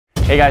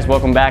Hey guys,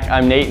 welcome back.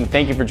 I'm Nate and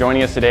thank you for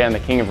joining us today on The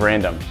King of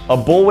Random. A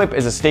bullwhip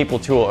is a staple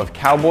tool of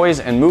cowboys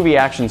and movie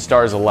action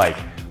stars alike.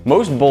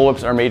 Most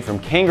bullwhips are made from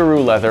kangaroo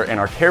leather and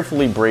are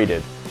carefully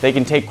braided. They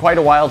can take quite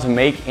a while to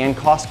make and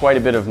cost quite a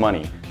bit of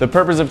money. The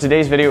purpose of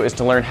today's video is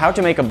to learn how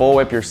to make a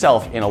bullwhip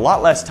yourself in a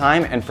lot less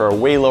time and for a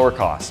way lower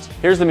cost.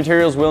 Here's the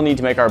materials we'll need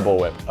to make our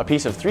bullwhip: a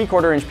piece of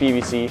 3/4 inch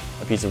PVC,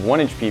 a piece of 1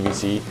 inch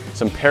PVC,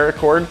 some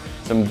paracord,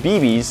 some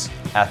BBs,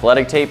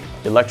 athletic tape,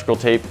 electrical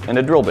tape, and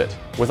a drill bit.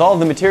 With all of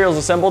the materials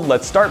assembled,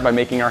 let's start by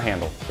making our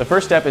handle. The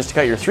first step is to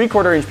cut your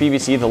 3/4 inch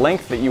PVC the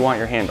length that you want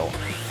your handle.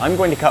 I'm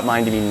going to cut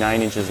mine to be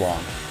 9 inches long.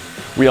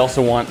 We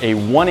also want a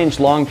 1 inch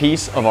long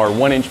piece of our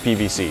 1 inch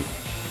PVC.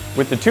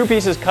 With the two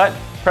pieces cut,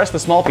 press the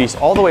small piece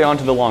all the way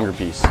onto the longer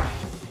piece.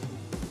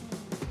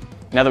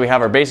 Now that we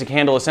have our basic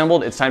handle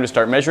assembled, it's time to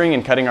start measuring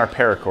and cutting our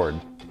paracord.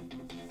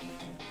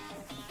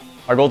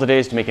 Our goal today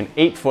is to make an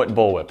 8-foot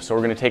bullwhip, so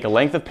we're going to take a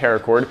length of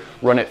paracord,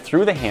 run it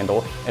through the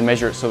handle, and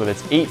measure it so that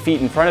it's 8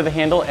 feet in front of the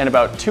handle and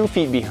about 2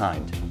 feet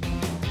behind.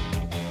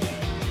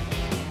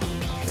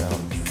 About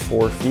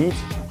 4 feet.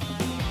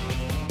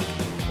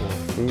 4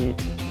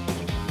 feet.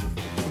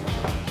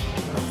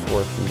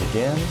 4 feet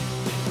again.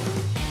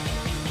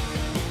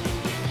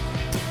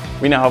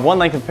 We now have one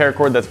length of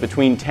paracord that's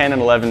between 10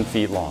 and 11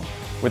 feet long.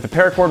 With the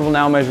paracord, we'll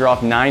now measure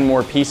off 9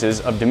 more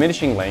pieces of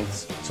diminishing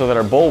lengths so that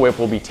our bullwhip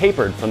will be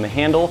tapered from the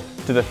handle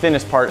to the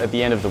thinnest part at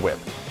the end of the whip.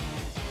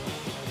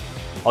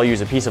 I'll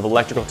use a piece of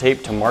electrical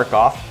tape to mark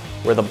off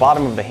where the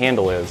bottom of the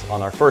handle is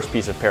on our first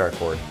piece of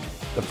paracord.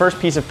 The first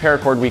piece of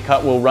paracord we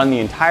cut will run the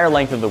entire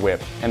length of the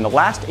whip, and the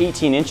last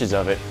 18 inches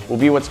of it will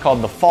be what's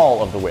called the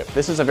fall of the whip.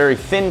 This is a very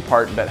thin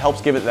part that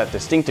helps give it that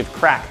distinctive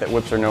crack that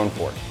whips are known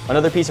for.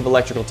 Another piece of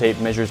electrical tape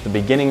measures the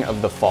beginning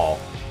of the fall.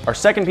 Our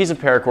second piece of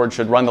paracord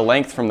should run the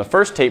length from the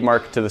first tape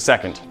mark to the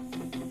second.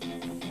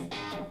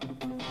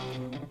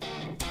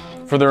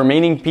 For the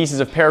remaining pieces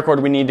of paracord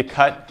we need to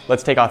cut,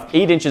 let's take off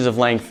 8 inches of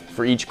length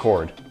for each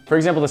cord. For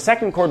example, the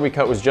second cord we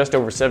cut was just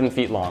over 7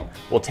 feet long.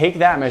 We'll take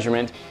that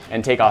measurement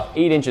and take off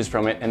 8 inches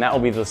from it, and that will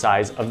be the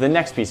size of the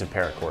next piece of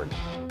paracord.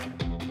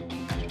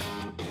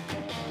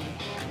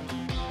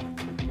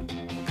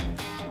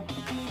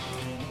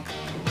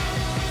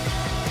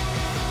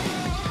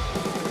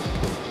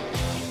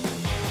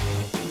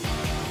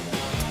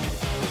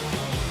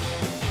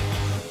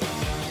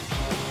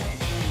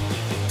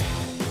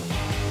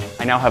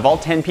 I now have all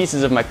 10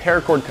 pieces of my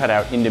paracord cut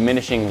out in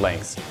diminishing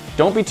lengths.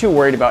 Don't be too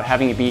worried about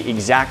having it be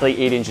exactly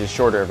 8 inches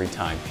shorter every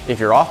time. If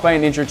you're off by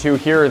an inch or two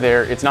here or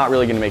there, it's not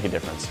really going to make a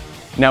difference.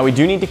 Now we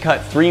do need to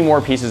cut 3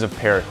 more pieces of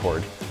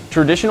paracord.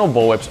 Traditional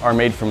bullwhips are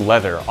made from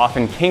leather,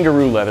 often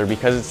kangaroo leather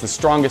because it's the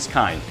strongest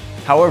kind.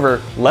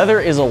 However, leather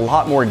is a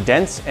lot more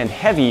dense and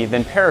heavy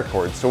than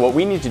paracord, so what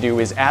we need to do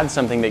is add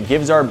something that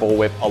gives our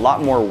bullwhip a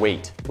lot more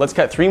weight. Let's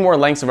cut 3 more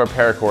lengths of our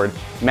paracord,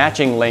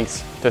 matching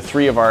lengths to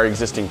 3 of our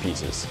existing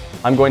pieces.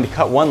 I'm going to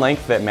cut one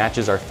length that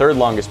matches our third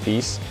longest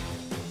piece,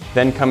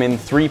 then come in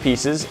 3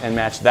 pieces and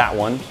match that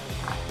one,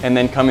 and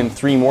then come in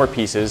 3 more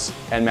pieces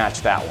and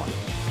match that one.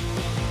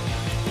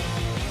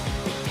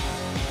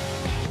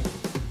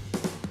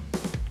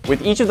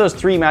 With each of those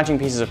 3 matching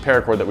pieces of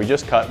paracord that we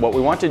just cut, what we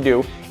want to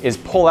do is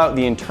pull out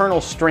the internal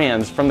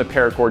strands from the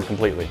paracord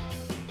completely.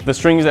 The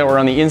strings that were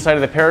on the inside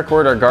of the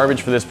paracord are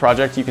garbage for this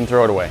project, you can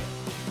throw it away.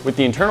 With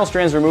the internal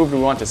strands removed, we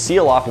want to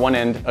seal off one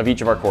end of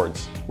each of our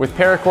cords. With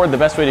paracord, the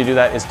best way to do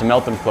that is to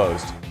melt them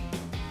closed.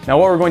 Now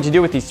what we're going to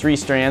do with these 3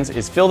 strands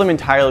is fill them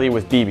entirely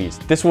with BBs.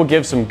 This will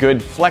give some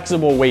good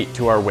flexible weight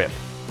to our whip.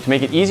 To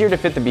make it easier to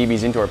fit the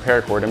BBs into our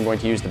paracord, I'm going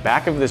to use the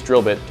back of this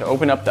drill bit to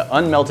open up the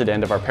unmelted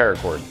end of our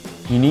paracord.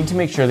 You need to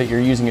make sure that you're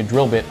using a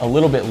drill bit a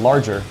little bit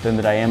larger than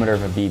the diameter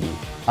of a BB.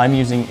 I'm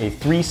using a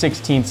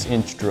 3/16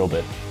 inch drill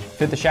bit.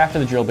 Fit the shaft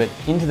of the drill bit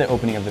into the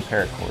opening of the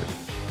paracord.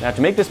 Now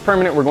to make this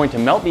permanent, we're going to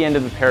melt the end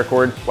of the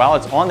paracord while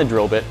it's on the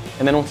drill bit,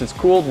 and then once it's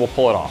cooled, we'll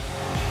pull it off.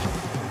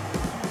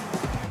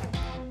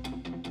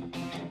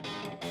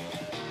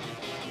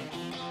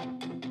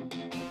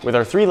 With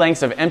our 3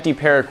 lengths of empty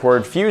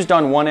paracord fused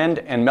on one end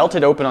and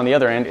melted open on the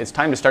other end, it's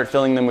time to start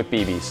filling them with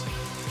BBs.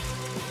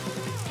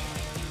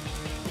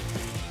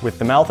 With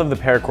the mouth of the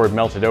paracord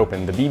melted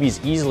open, the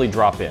BBs easily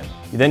drop in.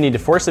 You then need to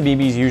force the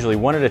BBs, usually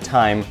one at a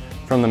time,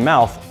 from the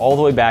mouth all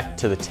the way back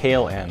to the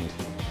tail end.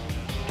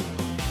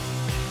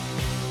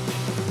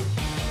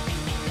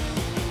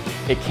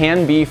 It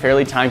can be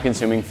fairly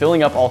time-consuming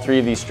filling up all 3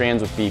 of these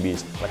strands with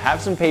BBs, but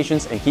have some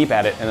patience and keep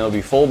at it, and it'll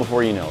be full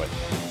before you know it.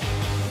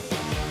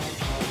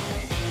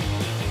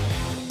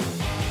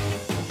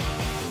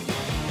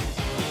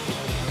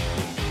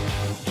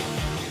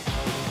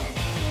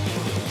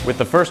 With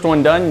the first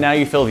one done, now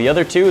you fill the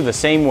other 2 the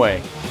same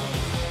way.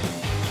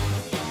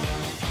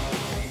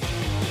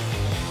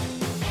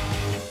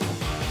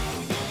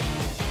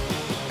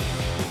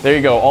 There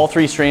you go, all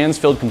 3 strands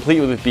filled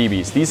completely with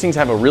BBs. These things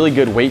have a really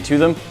good weight to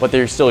them, but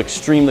they're still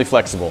extremely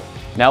flexible.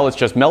 Now let's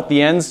just melt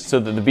the ends so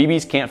that the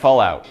BBs can't fall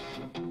out.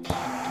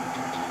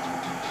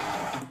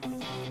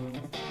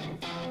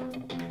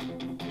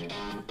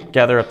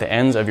 Gather up the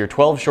ends of your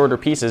 12 shorter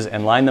pieces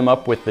and line them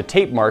up with the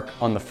tape mark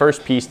on the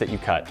first piece that you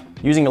cut.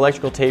 Using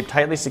electrical tape,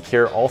 tightly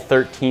secure all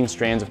 13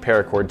 strands of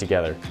paracord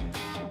together.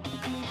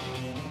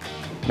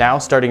 Now,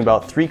 starting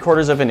about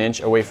 3/4 of an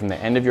inch away from the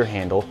end of your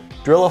handle,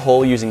 drill a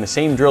hole using the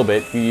same drill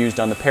bit you used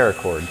on the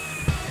paracord.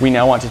 We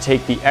now want to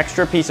take the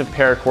extra piece of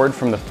paracord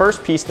from the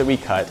first piece that we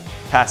cut,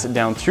 pass it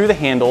down through the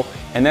handle,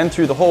 and then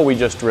through the hole we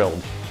just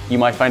drilled. You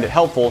might find it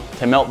helpful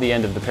to melt the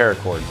end of the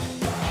paracord.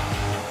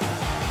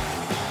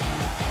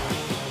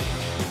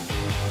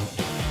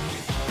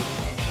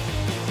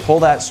 Pull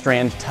that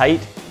strand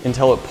tight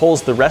until it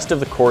pulls the rest of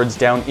the cords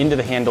down into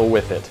the handle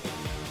with it.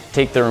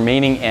 Take the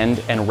remaining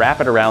end and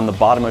wrap it around the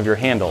bottom of your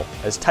handle,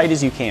 as tight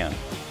as you can.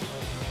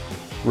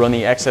 Run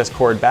the excess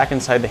cord back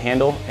inside the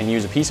handle and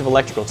use a piece of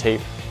electrical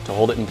tape to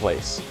hold it in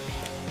place.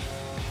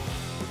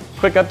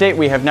 Quick update,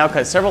 we have now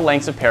cut several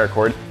lengths of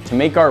paracord to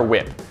make our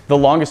whip. The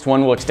longest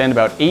one will extend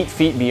about 8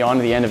 feet beyond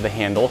the end of the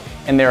handle,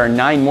 and there are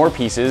 9 more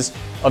pieces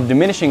of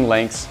diminishing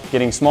lengths,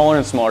 getting smaller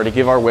and smaller to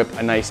give our whip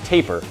a nice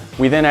taper.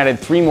 We then added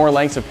 3 more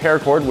lengths of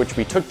paracord, which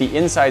we took the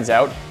insides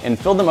out and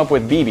filled them up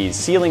with BBs,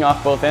 sealing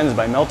off both ends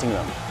by melting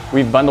them.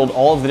 We've bundled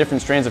all of the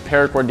different strands of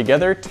paracord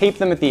together, taped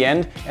them at the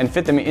end, and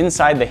fit them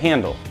inside the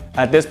handle.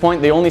 At this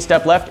point, the only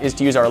step left is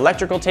to use our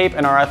electrical tape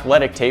and our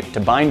athletic tape to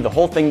bind the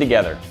whole thing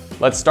together.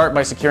 Let's start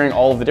by securing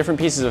all of the different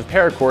pieces of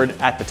paracord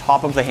at the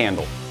top of the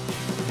handle.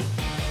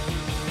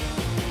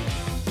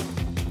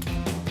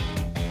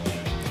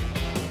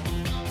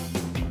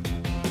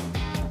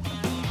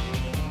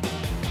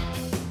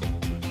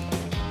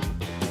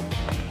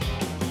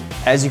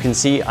 As you can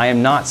see, I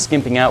am not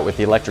skimping out with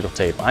the electrical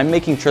tape. I'm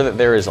making sure that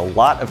there is a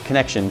lot of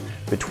connection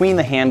between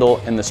the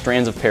handle and the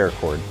strands of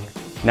paracord.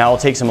 Now I'll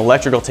take some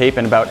electrical tape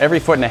and about every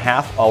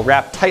 1.5 feet I'll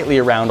wrap tightly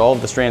around all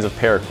of the strands of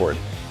paracord.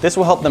 This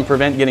will help them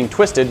prevent getting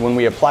twisted when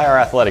we apply our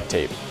athletic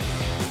tape.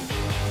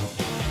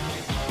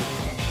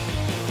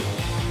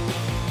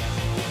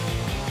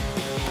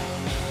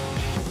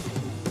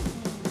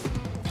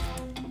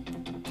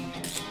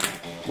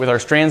 With our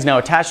strands now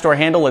attached to our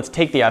handle, let's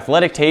take the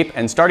athletic tape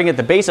and, starting at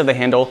the base of the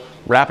handle,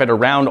 wrap it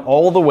around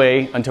all the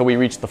way until we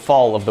reach the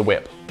fall of the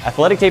whip.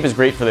 Athletic tape is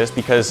great for this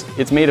because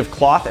it's made of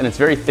cloth and it's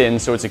very thin,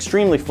 so it's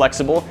extremely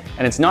flexible,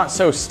 and it's not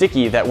so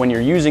sticky that when you're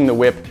using the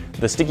whip,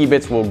 the sticky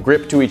bits will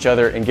grip to each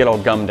other and get all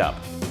gummed up.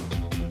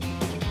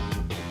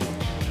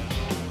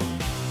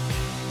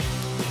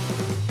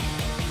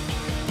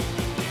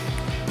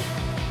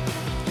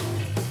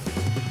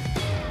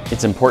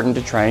 It's important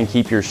to try and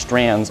keep your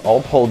strands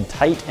all pulled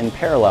tight and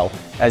parallel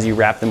as you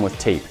wrap them with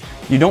tape.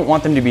 You don't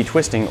want them to be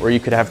twisting, or you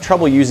could have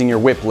trouble using your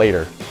whip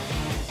later.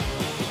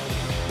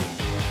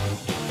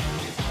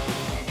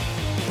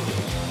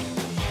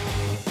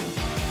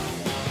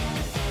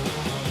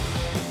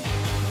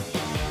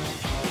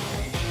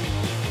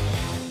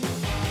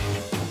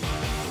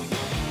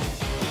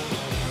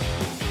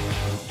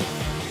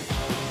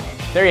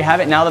 There you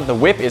have it. Now that the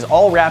whip is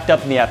all wrapped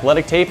up in the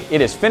athletic tape,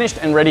 it is finished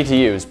and ready to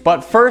use.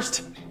 But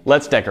first,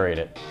 let's decorate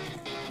it.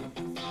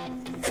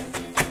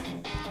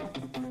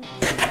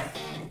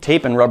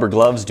 Tape and rubber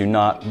gloves do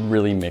not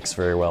really mix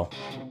very well.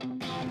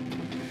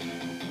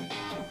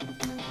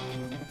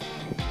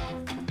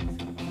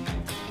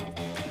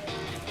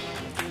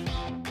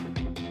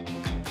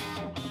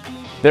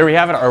 There we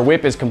have it. Our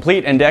whip is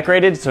complete and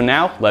decorated, so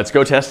now let's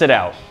go test it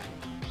out.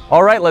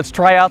 All right, let's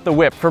try out the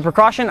whip. For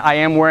precaution, I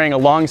am wearing a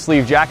long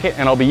sleeve jacket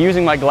and I'll be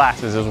using my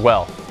glasses as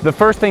well. The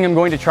first thing I'm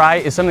going to try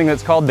is something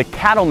that's called the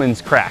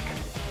cattleman's crack.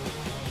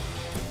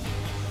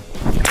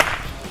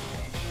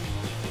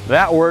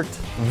 That worked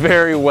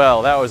very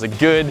well. That was a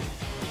good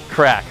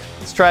crack.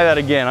 Let's try that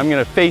again. I'm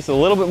gonna face a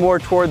little bit more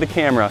toward the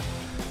camera.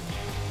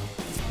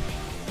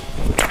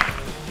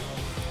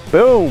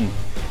 Boom.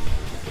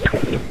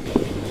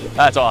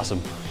 That's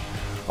awesome.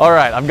 All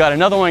right, I've got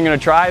another one I'm gonna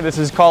try. This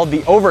is called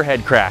the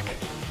overhead crack.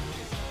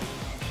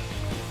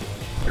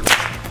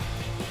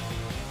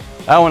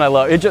 That one I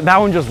love. That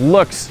one just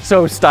looks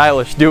so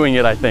stylish doing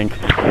it, I think.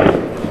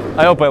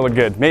 I hope I look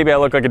good. Maybe I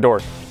look like a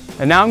dork.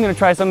 And now I'm gonna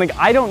try something.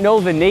 I don't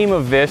know the name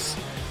of this,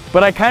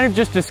 but I kind of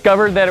just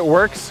discovered that it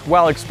works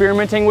while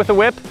experimenting with the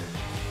whip.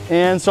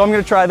 And so I'm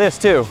gonna try this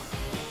too.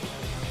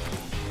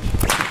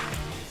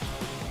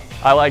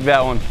 I like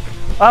that one.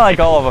 I like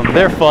all of them.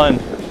 They're fun.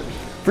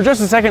 For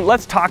just a second,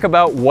 let's talk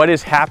about what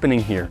is happening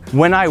here.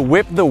 When I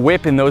whip the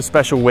whip in those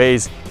special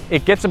ways,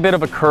 it gets a bit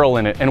of a curl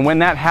in it. And when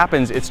that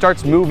happens, it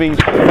starts moving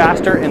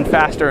faster and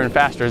faster and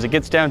faster as it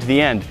gets down to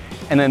the end.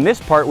 And then this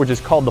part, which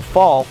is called the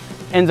fall,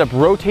 ends up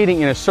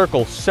rotating in a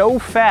circle so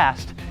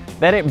fast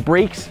that it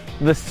breaks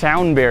the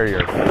sound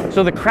barrier.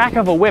 So the crack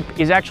of a whip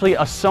is actually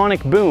a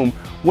sonic boom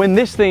when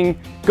this thing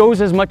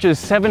goes as much as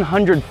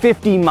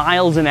 750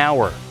 miles an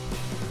hour.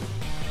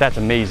 That's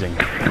amazing.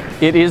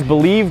 It is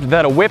believed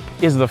that a whip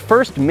is the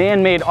first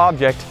man-made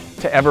object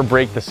to ever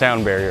break the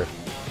sound barrier.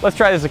 Let's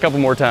try this a couple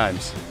more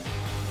times.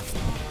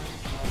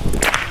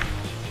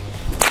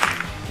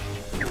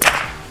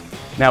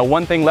 Now,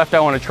 one thing left I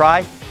want to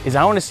try is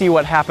I want to see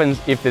what happens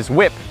if this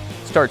whip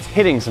starts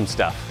hitting some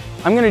stuff.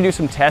 I'm gonna do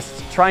some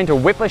tests trying to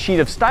whip a sheet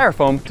of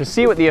styrofoam to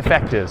see what the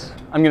effect is.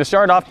 I'm gonna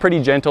start off pretty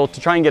gentle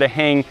to try and get a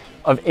hang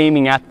of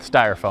aiming at the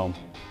styrofoam.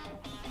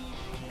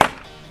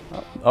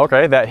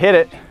 Okay, that hit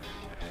it.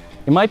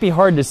 It might be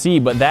hard to see,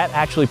 but that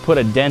actually put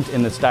a dent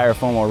in the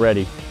styrofoam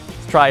already.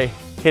 Let's try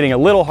hitting a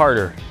little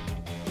harder.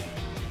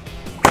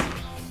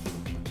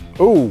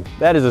 Ooh,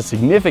 that is a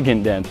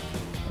significant dent.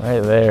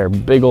 Right there,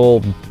 big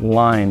old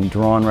line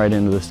drawn right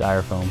into the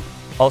styrofoam.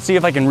 I'll see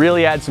if I can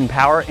really add some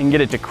power and get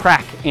it to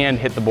crack and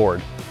hit the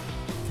board.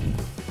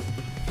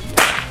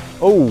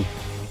 Oh,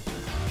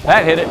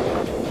 that hit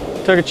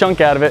it. Took a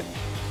chunk out of it.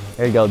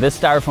 There you go. This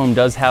styrofoam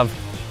does have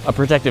a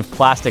protective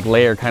plastic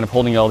layer kind of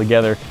holding it all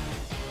together.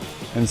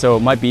 And so it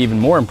might be even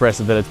more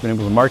impressive that it's been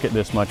able to mark it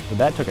this much, but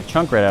that took a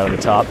chunk right out of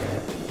the top.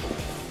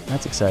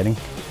 That's exciting.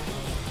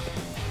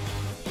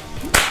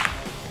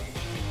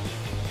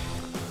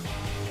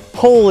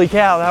 Holy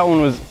cow, that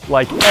one was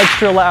like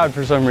extra loud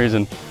for some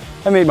reason.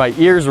 That made my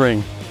ears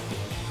ring.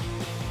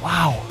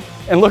 Wow.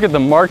 And look at the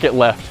mark it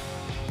left.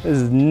 This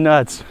is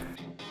nuts.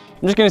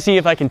 I'm just gonna see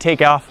if I can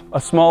take off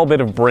a small bit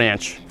of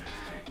branch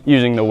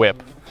using the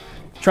whip.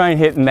 Try and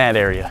hit in that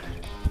area.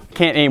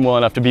 Can't aim well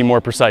enough to be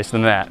more precise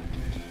than that.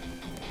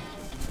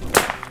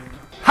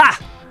 Ha!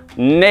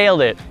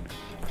 Nailed it.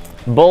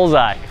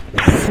 Bullseye.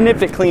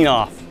 Snipped it clean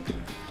off.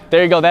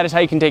 There you go, that is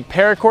how you can take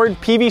paracord,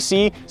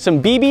 PVC, some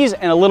BBs,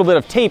 and a little bit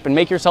of tape and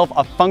make yourself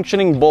a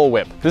functioning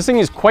bullwhip. This thing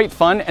is quite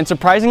fun and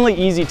surprisingly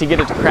easy to get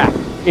it to crack.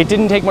 It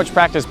didn't take much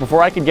practice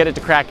before I could get it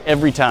to crack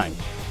every time.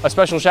 A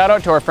special shout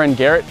out to our friend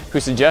Garrett, who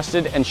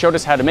suggested and showed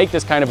us how to make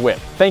this kind of whip.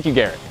 Thank you,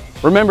 Garrett.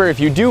 Remember, if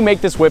you do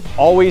make this whip,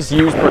 always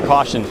use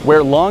precaution.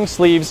 Wear long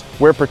sleeves,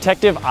 wear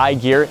protective eye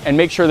gear, and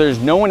make sure there's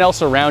no one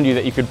else around you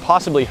that you could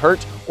possibly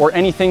hurt or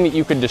anything that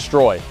you could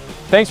destroy.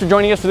 Thanks for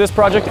joining us for this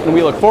project, and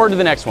we look forward to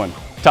the next one.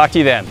 Talk to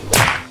you then.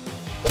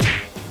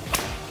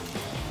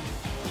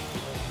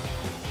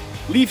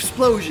 Leaf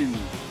explosion.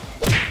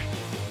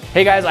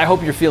 Hey guys, I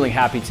hope you're feeling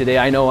happy today.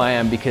 I know I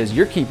am, because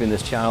you're keeping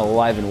this channel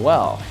alive and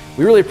well.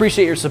 We really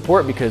appreciate your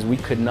support because we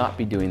could not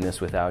be doing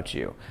this without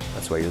you.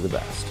 That's why you're the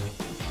best.